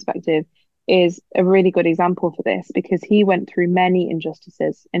Islamic perspective, is a really good example for this because he went through many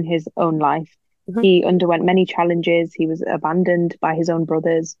injustices in his own life. Mhm. He underwent many challenges. He was abandoned by his own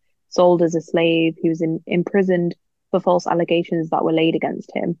brothers, sold as a slave. He was imprisoned for false allegations that were laid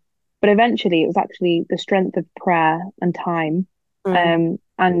against him. But eventually, it was actually the strength of prayer and time, Mm,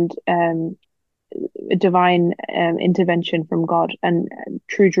 and divine intervention from God and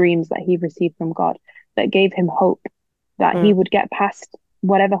true dreams that he received from God that gave him hope that he mm, would get past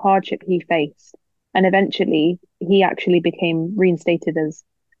whatever hardship he faced. And eventually, he actually became reinstated as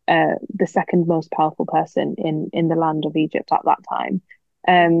the second most powerful person in the land of Egypt at that time.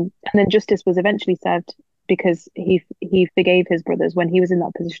 And then justice was eventually served because he forgave his brothers when he was in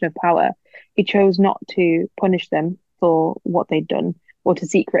that position of power. He chose not to punish them for what they'd done or to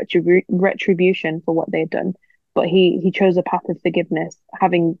seek retribution for what they'd done, but he chose a path of forgiveness,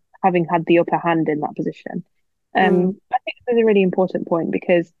 having had the upper hand in that position. mm. I think this is a really important point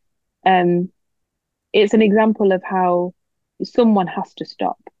because um, it's an example of how someone has to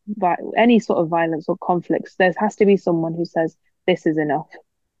stop by any sort of violence or conflicts. There has to be someone who says this is enough,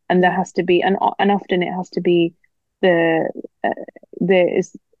 and there Yeah. has to be, and often it has to be the uh,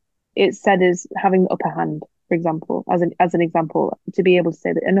 it's said as having the upper hand, for example, as an example, to be able to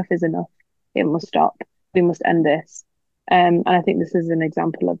say that enough is enough, it must stop, we must end this. And I think this is an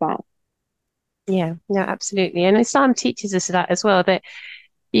example of that. Yeah, no, absolutely. And Islam teaches us that as well, that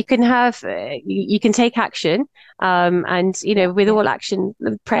you can have, you can take action. And, Yeah, with all action,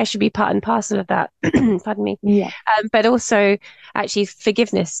 prayer should be part and parcel of that. Pardon me. yeah, But also actually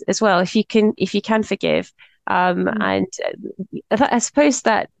forgiveness as well. If you can forgive, mm, and I suppose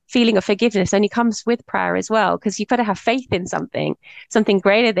that feeling of forgiveness only comes with prayer as well, because you've got to have faith in something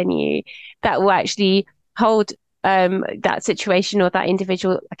greater than you that will actually hold that situation or that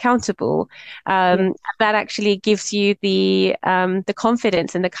individual accountable. yeah, That actually gives you the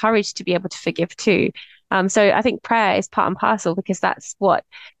confidence and the courage to be able to forgive too. So I think prayer is part and parcel because that's what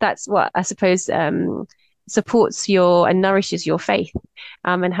I suppose supports your and nourishes your faith.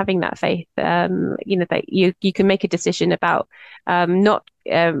 And having that faith, that you can make a decision about not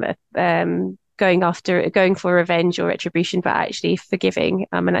going for revenge or retribution, but actually forgiving.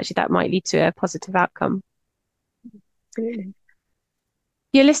 And actually that might lead to a positive outcome. absolutely.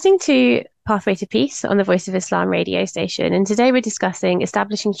 You're listening to Pathway to Peace on the Voice of Islam radio station, and today we're discussing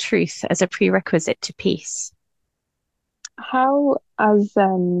establishing truth as a prerequisite to peace. How, as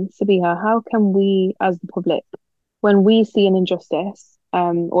Sabiha, how can we, as the public, when we see an injustice,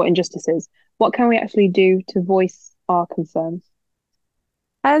 or injustices, what can we actually do to voice our concerns?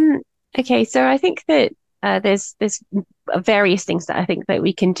 Um, okay, so I think that there's various things that I think that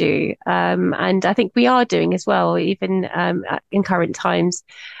we can do, and I think we are doing as well, even in current times,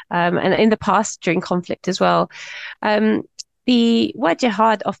 and in the past during conflict as well. Um, the word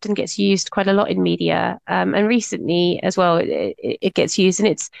jihad often gets used quite a lot in media, and recently as well, it gets used, and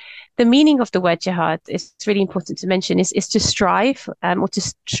it's the meaning of the word jihad. It's really important to mention is to strive, or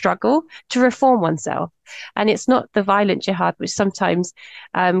to struggle to reform oneself, and it's not the violent jihad which sometimes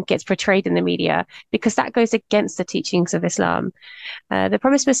gets portrayed in the media because that goes against the teachings of Islam. The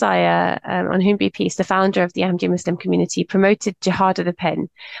promised Messiah, on whom be peace, the founder of the Ahmadiyya Muslim community, promoted jihad of the pen,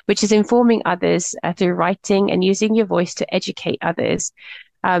 which is informing others through writing and using your voice to educate others.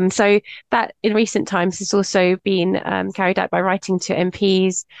 So that in recent times has also been carried out by writing to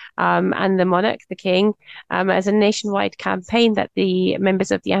MPs and the monarch, the king, as a nationwide campaign that the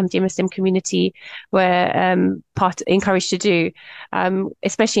members of the Ahmadiyya Muslim community were encouraged to do,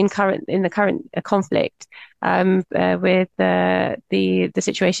 especially in the current conflict with the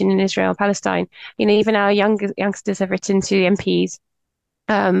situation in Israel and Palestine. Even our youngsters have written to MPs,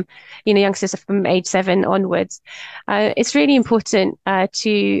 um, youngsters from age 7 onwards. It's really important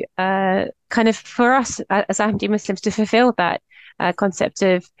to kind of for us as Ahmadi Muslims to fulfill that concept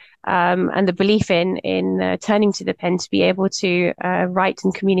of and the belief in turning to the pen to be able to write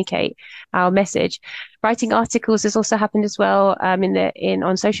and communicate our message. Writing articles has also happened as well in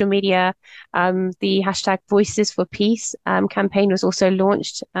on social media. The hashtag Voices for Peace campaign was also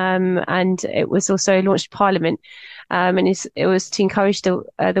launched, and it was also launched Parliament. And it was to encourage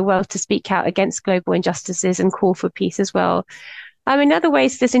the world to speak out against global injustices and call for peace as well. In other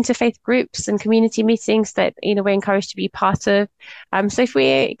ways, there's interfaith groups and community meetings that we're encouraged to be part of. So if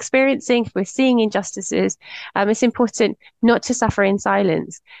we're seeing injustices, it's important not to suffer in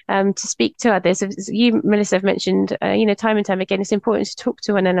silence, to speak to others. As you, Melissa, have mentioned, time and time again, it's important to talk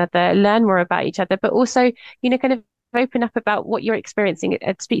to one another, learn more about each other, but also, kind of open up about what you're experiencing.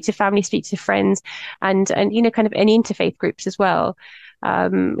 Speak to family, speak to friends, and kind of any interfaith groups as well.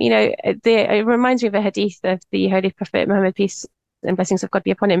 It reminds me of a hadith of the Holy Prophet Muhammad, peace and blessings of God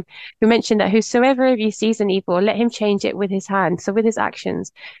be upon him, who mentioned that whosoever of you sees an evil, let him change it with his hand, so with his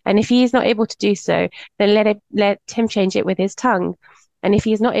actions. And if he is not able to do so, then let him change it with his tongue. And if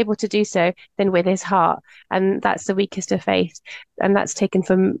he is not able to do so, then with his heart. And that's the weakest of faith. And that's taken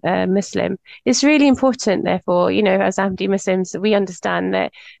from Muslim. It's really important, therefore, as Ahmadi Muslims, we understand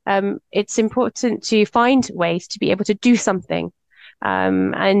that it's important to find ways to be able to do something.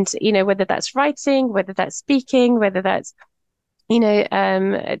 And, whether that's writing, whether that's speaking, whether that's,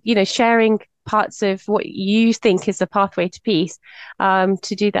 sharing parts of what you think is the pathway to peace,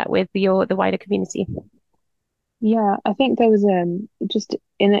 to do that with the wider community. Yeah, I think there was just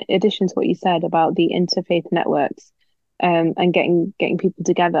in addition to what you said about the interfaith networks and getting people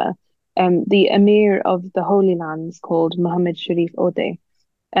together, the Emir of the Holy Lands called Muhammad Sharif Ode,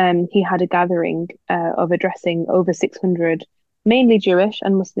 he had a gathering of addressing over 600 mainly Jewish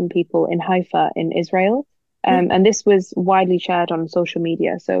and Muslim people in Haifa in Israel. And this was widely shared on social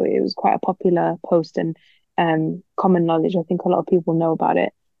media, so it was quite a popular post and common knowledge. I think a lot of people know about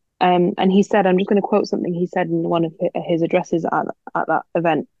it. And he said, I'm just going to quote something he said in one of his addresses at that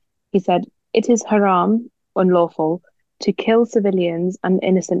event. He said, "It is haram, unlawful, to kill civilians and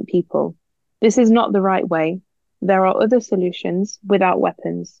innocent people. This is not the right way. There are other solutions without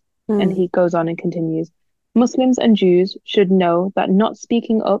weapons." And he goes on and continues, "Muslims and Jews should know that not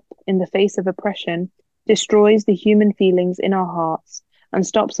speaking up in the face of oppression destroys the human feelings in our hearts and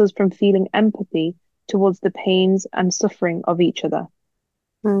stops us from feeling empathy towards the pains and suffering of each other."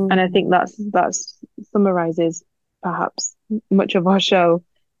 And I think that's summarizes perhaps much of our show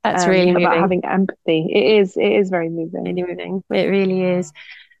That's really about moving. having empathy. It is very moving. Really moving. It really is.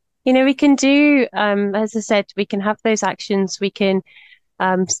 We can do, as I said, we can have those actions, we can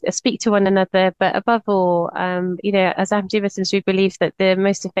speak to one another, but above all, as Ahmadi Muslims, we believe that the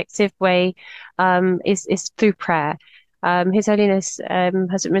most effective way is through prayer. His Holiness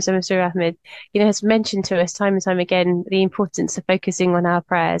Hazrat Mirza Masroor Ahmad, has mentioned to us time and time again the importance of focusing on our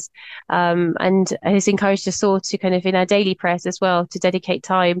prayers, and has encouraged us all to kind of in our daily prayers as well to dedicate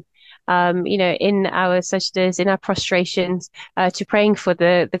time, in our sajdas, in our prostrations, to praying for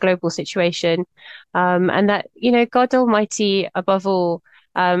the global situation, and that God Almighty above all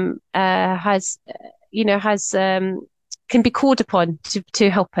has can be called upon to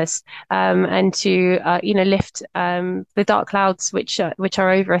help us, and to lift the dark clouds which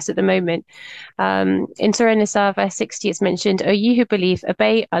are over us at the moment. In Surah Nisa verse 60, it's mentioned, "O you who believe,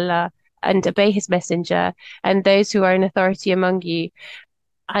 obey Allah and obey His Messenger, and those who are in authority among you.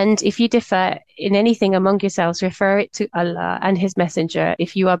 And if you differ in anything among yourselves, refer it to Allah and His Messenger,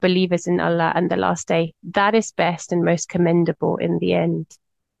 if you are believers in Allah and the last day. That is best and most commendable in the end."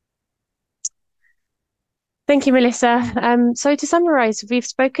 Thank you, Melissa. So to summarize, we've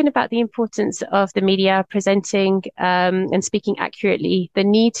spoken about the importance of the media presenting and speaking accurately, the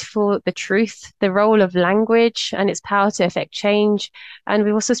need for the truth, the role of language and its power to affect change. And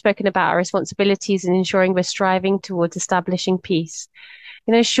we've also spoken about our responsibilities in ensuring we're striving towards establishing peace.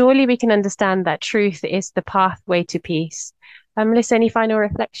 Surely we can understand that truth is the pathway to peace. Melissa, any final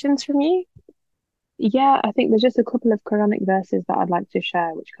reflections from you? Yeah, I think there's just a couple of Quranic verses that I'd like to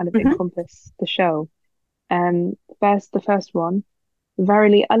share, which kind of encompass the show. The first one,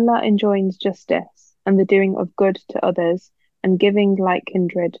 "Verily Allah enjoins justice and the doing of good to others and giving like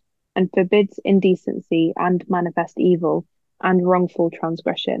kindred, and forbids indecency and manifest evil and wrongful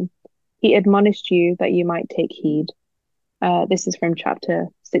transgression. He admonished you that you might take heed." This is from chapter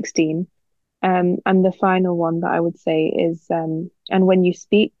 16. And the final one that I would say is, "And when you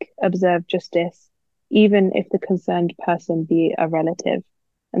speak, observe justice, even if the concerned person be a relative."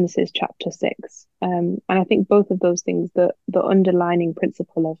 And this is chapter 6. And I think both of those things, the underlining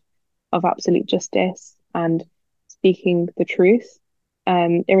principle of absolute justice and speaking the truth,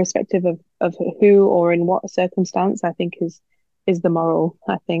 irrespective of who or in what circumstance, I think is the moral,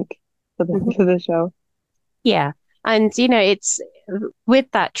 I think, for the show. Yeah. And it's with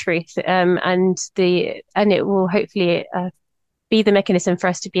that truth, and it will hopefully be the mechanism for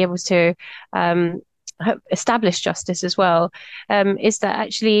us to be able to establish justice as well, is that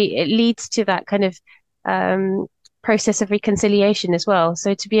actually it leads to that kind of process of reconciliation as well.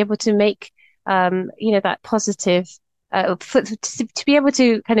 So to be able to make that positive, to be able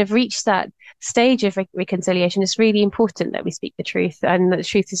to kind of reach that stage of reconciliation, is really important that we speak the truth and that the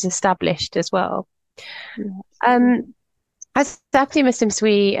truth is established as well. Yeah, as Ahmadi Muslims,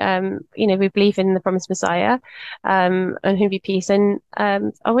 we believe in the promised Messiah, and whom be peace. And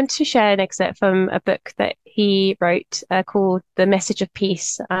I want to share an excerpt from a book that he wrote called "The Message of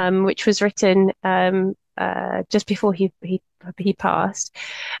Peace," which was written just before he passed.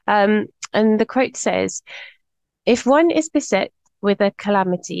 And the quote says, "If one is beset with a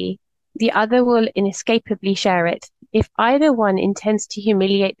calamity, the other will inescapably share it. If either one intends to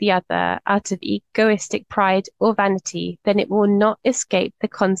humiliate the other out of egoistic pride or vanity, then it will not escape the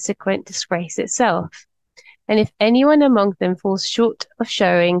consequent disgrace itself. And if anyone among them falls short of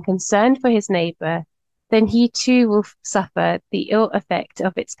showing concern for his neighbor, then he too will suffer the ill effect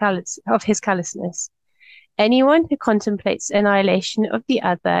of his callousness. Anyone who contemplates annihilation of the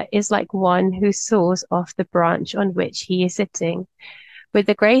other is like one who saws off the branch on which he is sitting. With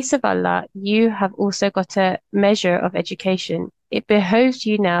the grace of Allah, you have also got a measure of education. It behoves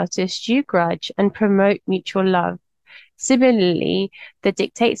you now to eschew grudge and promote mutual love. Similarly, the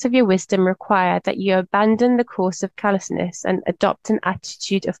dictates of your wisdom require that you abandon the course of callousness and adopt an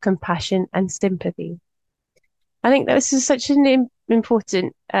attitude of compassion and sympathy. I think that this is such an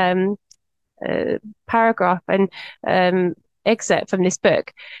important paragraph and excerpt from this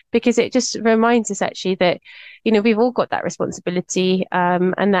book, because it just reminds us actually that, you know, we've all got that responsibility,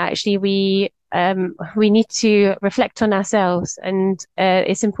 and that actually we need to reflect on ourselves, and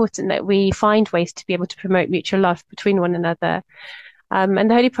it's important that we find ways to be able to promote mutual love between one another. And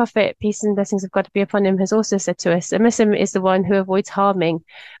the Holy Prophet, peace and blessings of God be upon him, has also said to us, a Muslim is the one who avoids harming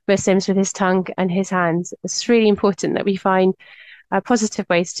Muslims with his tongue and his hands. It's really important that we find positive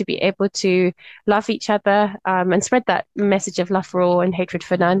ways to be able to love each other, and spread that message of love for all and hatred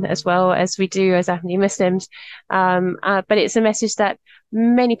for none, as well as we do as Ahmadi Muslims. But it's a message that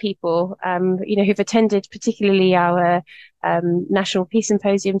many people, you know, who've attended particularly our national peace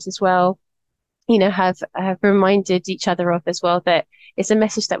symposiums as well, you know, have reminded each other of as well, that it's a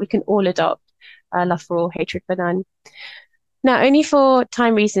message that we can all adopt, love for all, hatred for none. Now, only for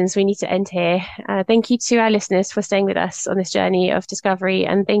time reasons, we need to end here. Thank you to our listeners for staying with us on this journey of discovery.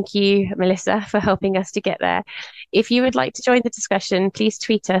 And thank you, Melissa, for helping us to get there. If you would like to join the discussion, please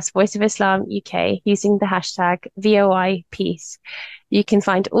tweet us, Voice of Islam UK, using the hashtag VOI Peace. You can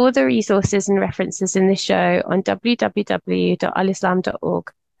find all the resources and references in this show on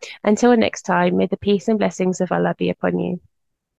www.alislam.org. Until next time, may the peace and blessings of Allah be upon you.